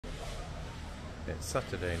It's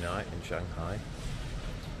Saturday night in Shanghai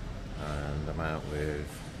and I'm out with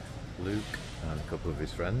Luke and a couple of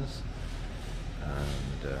his friends.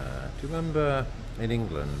 And do you remember in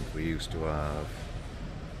England we used to have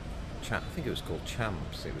I think it was called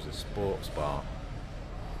Champs. It was a sports bar.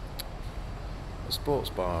 The sports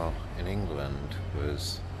bar in England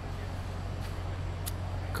was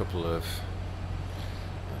a couple of,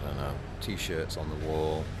 I don't know, t-shirts on the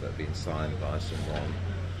wall that had been signed by someone,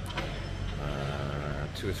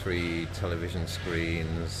 2 or 3 television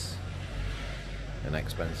screens and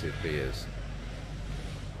expensive beers.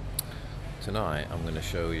 Tonight I'm going to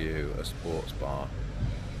show you a sports bar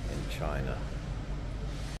in China.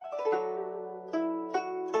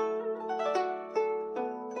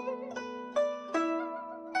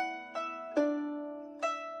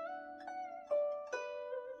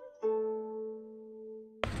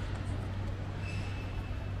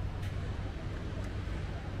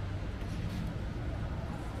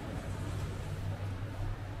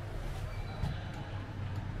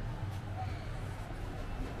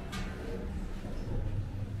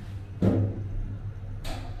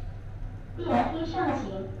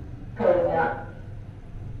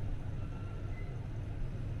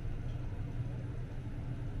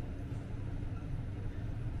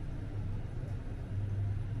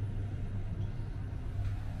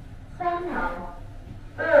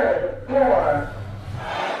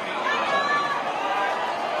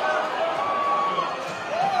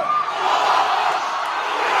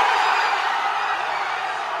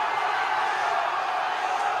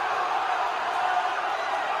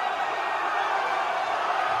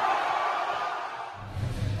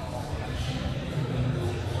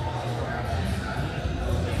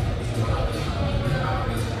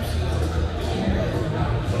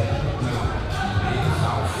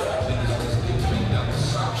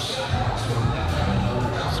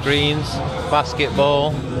 Screens,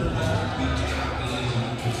 basketball.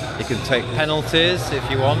 You can take penalties if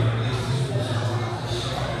you want.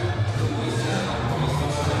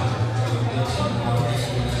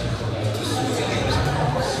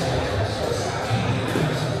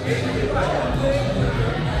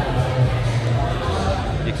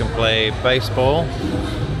 You can play baseball.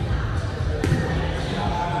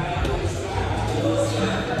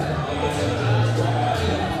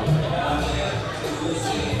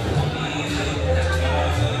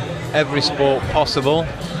 Every sport possible.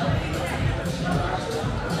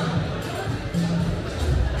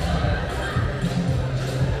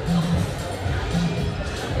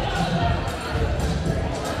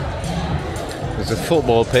 There's a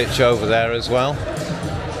football pitch over there as well.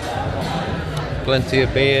 Plenty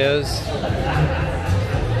of beers.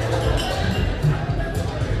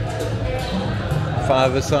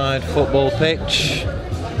 Five-a-side football pitch.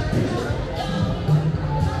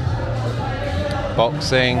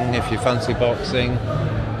 Boxing, if you fancy boxing.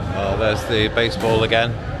 Oh, there's the baseball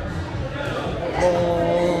again.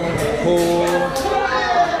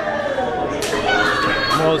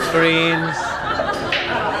 More screens.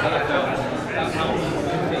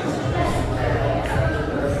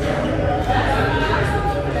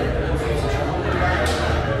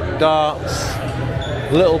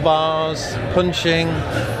 Darts, little bars, punching,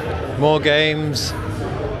 more games.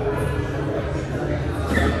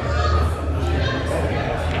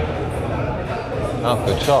 Oh,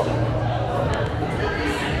 good shot.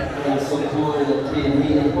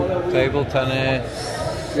 Table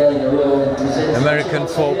tennis, American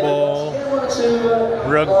football,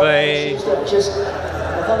 rugby,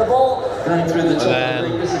 and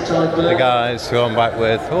then the guys who I'm back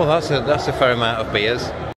with. Oh, that's a fair amount of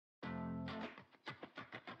beers.